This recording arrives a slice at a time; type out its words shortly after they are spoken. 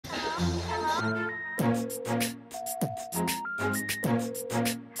Hi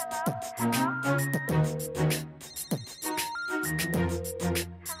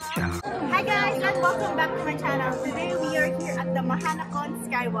guys, and welcome back to my channel. Today we are here at the Mahanakhon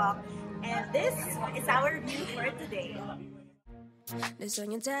skywalk, and this is our view for today. Để rồi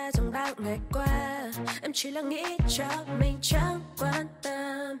nhận ra trong bao ngày qua em chỉ là nghĩ cho mình chẳng quan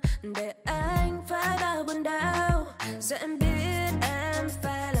tâm để anh phải bao buồn đau giờ em biết em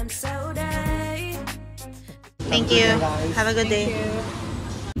phải làm sao đây. Thank you. Have a good day.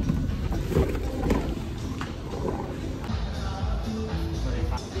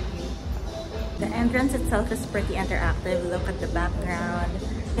 The entrance itself is pretty interactive. Look at the background.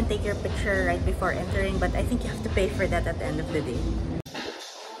 You can take your picture right before entering, but I think you have to pay for that at the end of the day.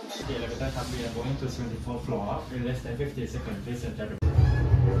 The elevator has been going to 24th floor in less than 50 seconds. Please enter the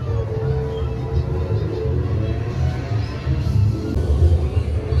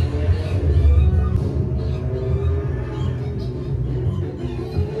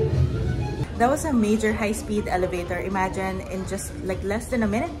That was a major high-speed elevator. Imagine in just like less than a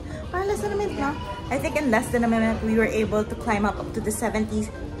minute. Or less than a minute now. I think in less than a minute we were able to climb up to the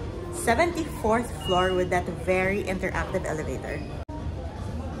 74th floor with that very interactive elevator.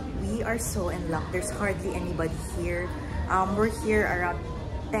 We are so in luck. There's hardly anybody here. We're here around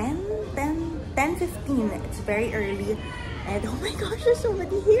 10:15. It's very early. And oh my gosh, there's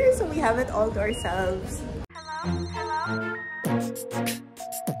somebody here. So we have it all to ourselves. Hello.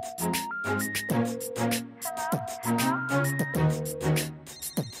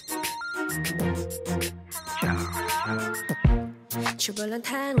 Chưa bao lần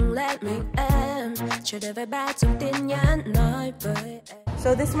tháng let mình em chờ đợi vài ba dòng tin nhắn nói với em.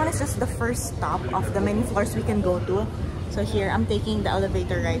 So this one is just the first stop of the many floors we can go to. So here I'm taking the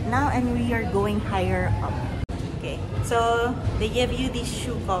elevator right now and we are going higher up. Okay, so they give you these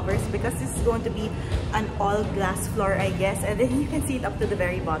shoe covers because this is going to be an all glass floor, I guess, and then you can see it up to the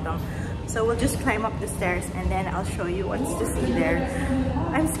very bottom. So we'll just climb up the stairs and then I'll show you what's to see there.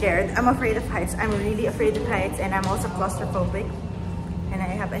 I'm scared. I'm afraid of heights. I'm really afraid of heights and I'm also claustrophobic. And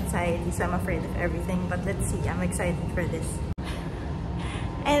I have anxiety, so I'm afraid of everything. But let's see, I'm excited for this.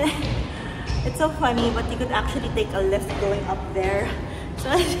 And it's so funny, but you could actually take a lift going up there.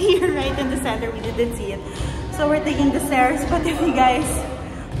 So here right in the center, we didn't see it. So we're taking the stairs, but if you guys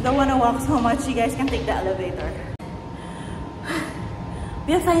don't want to walk so much, you guys can take the elevator.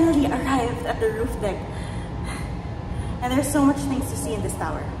 We have finally arrived at the roof deck. And there's so much things to see in this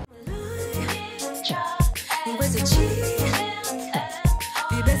tower.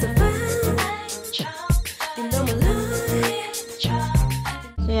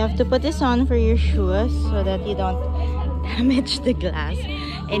 So you have to put this on for your shoes so that you don't damage the glass.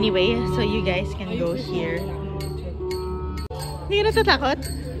 Anyway, so you guys can go here. Hindi ka natatakot?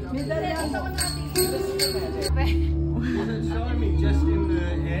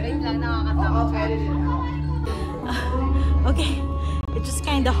 Okay, it's just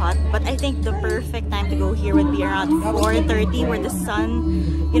kind of hot, but I think the perfect time to go here would be around 4:30 where the sun,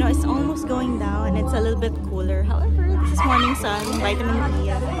 you know, is almost going down and it's a little bit cooler. However, this is morning sun, vitamin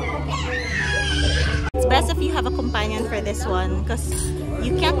D. It's best if you have a companion for this one because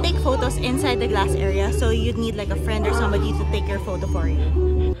you can't take photos inside the glass area, so you'd need like a friend or somebody to take your photo for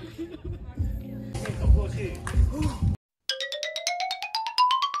you.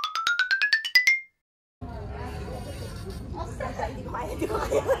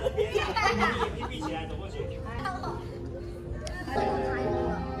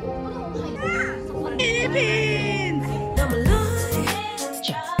 Philippines!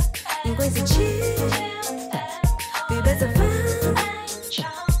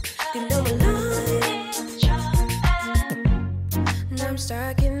 I'm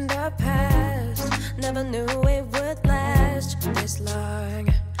stuck in the past. Never knew it would last this long.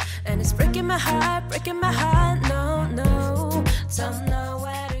 And it's breaking my heart, no, no. Don't know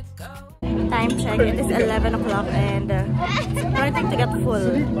where to go. Time check, it is 11 o'clock and it's starting to get full.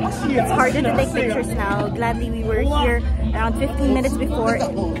 It's harder to take pictures now. Gladly we were here around 15 minutes before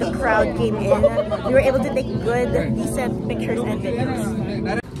the crowd came in. We were able to take good, decent pictures and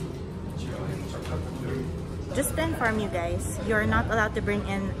videos. Just to inform you guys, you're not allowed to bring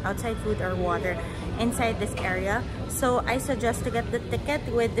in outside food or water inside this area. So I suggest to get the ticket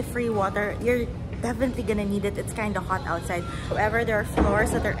with the free water. You're definitely gonna need it. It's kind of hot outside. However, there are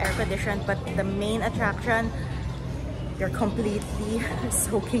floors that are air conditioned, but the main attraction, you're completely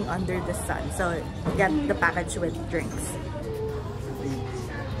soaking under the sun. So get the package with drinks.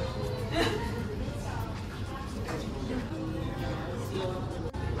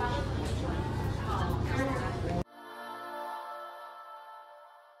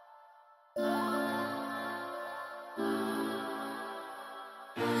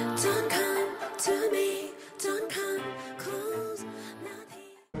 Don't come to me, don't come close.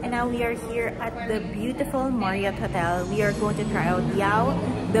 And now we are here at the beautiful Marriott Hotel. We are going to try out Yao,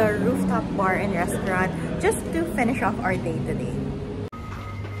 the rooftop bar and restaurant, just to finish off our day today.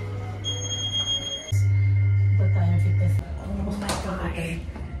 Oh my gosh,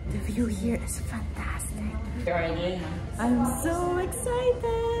 the view here is fantastic. I'm so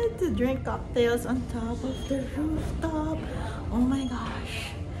excited to drink cocktails on top of the rooftop. Oh my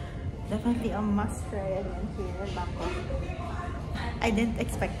gosh, definitely a must try again here in Bangkok. I didn't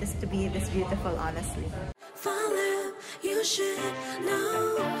expect this to be this beautiful, honestly. Follow, you should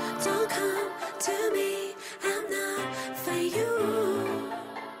know. Don't come to me, I'm not for you.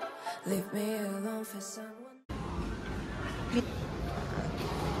 Leave me alone for someone.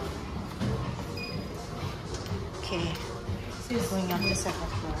 Okay, so we're going up the second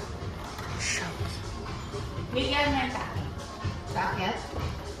floor. Shucks.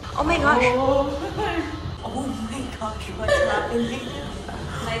 Oh my gosh! Oh my gosh, what's happening?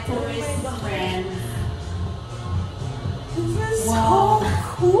 My tourist friend. This is Wow. so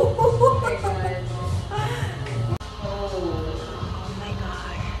cool! Oh my God. Oh my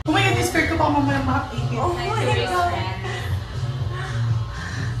gosh. Oh my God, this ko pa mamaya makikita. Oh My my tourist god! friend.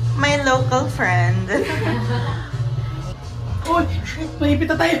 My local friend. Oh, mahipit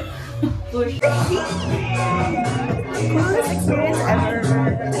na tayo. Coolest experience ever.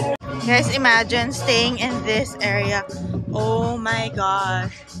 Guys, imagine staying in this area. Oh my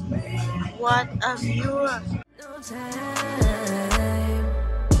gosh. What a view. No time.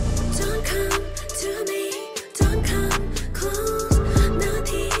 Don't come to me, don't come close.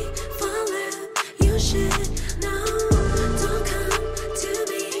 Nothing follow, you should know. Don't come to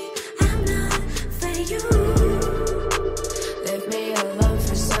me, I'm not for you. Leave me alone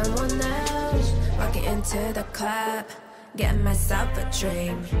for someone else. Walking into the club, getting myself a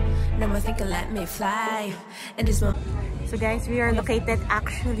drink. No one think let me fly. And this moment. So guys, we are located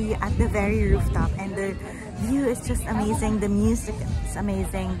actually at the very rooftop and the view is just amazing. The music is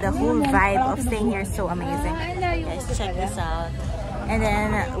amazing. The whole vibe of staying here is so amazing. Guys, check this out. And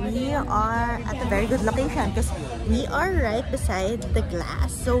then we are at a very good location because we are right beside the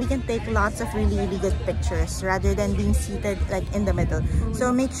glass, so we can take lots of really good pictures rather than being seated like in the middle.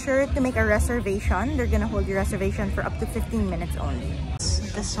 So make sure to make a reservation. They're gonna hold your reservation for up to 15 minutes only.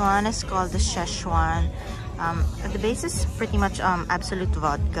 This one is called the Szechuan. The base is pretty much absolute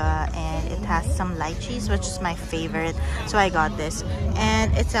vodka, and it has some lychees, which is my favorite, so I got this.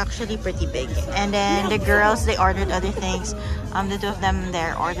 And it's actually pretty big. And then the girls, they ordered other things. The two of them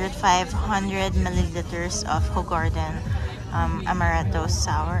there ordered 500 milliliters of Hogarden amaretto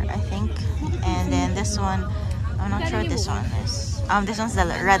sour, I think. And then this one, I'm not sure what this one is. This one's the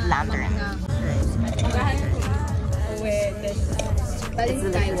Red Lantern. It's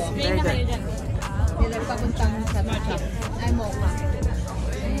delicious. Very good.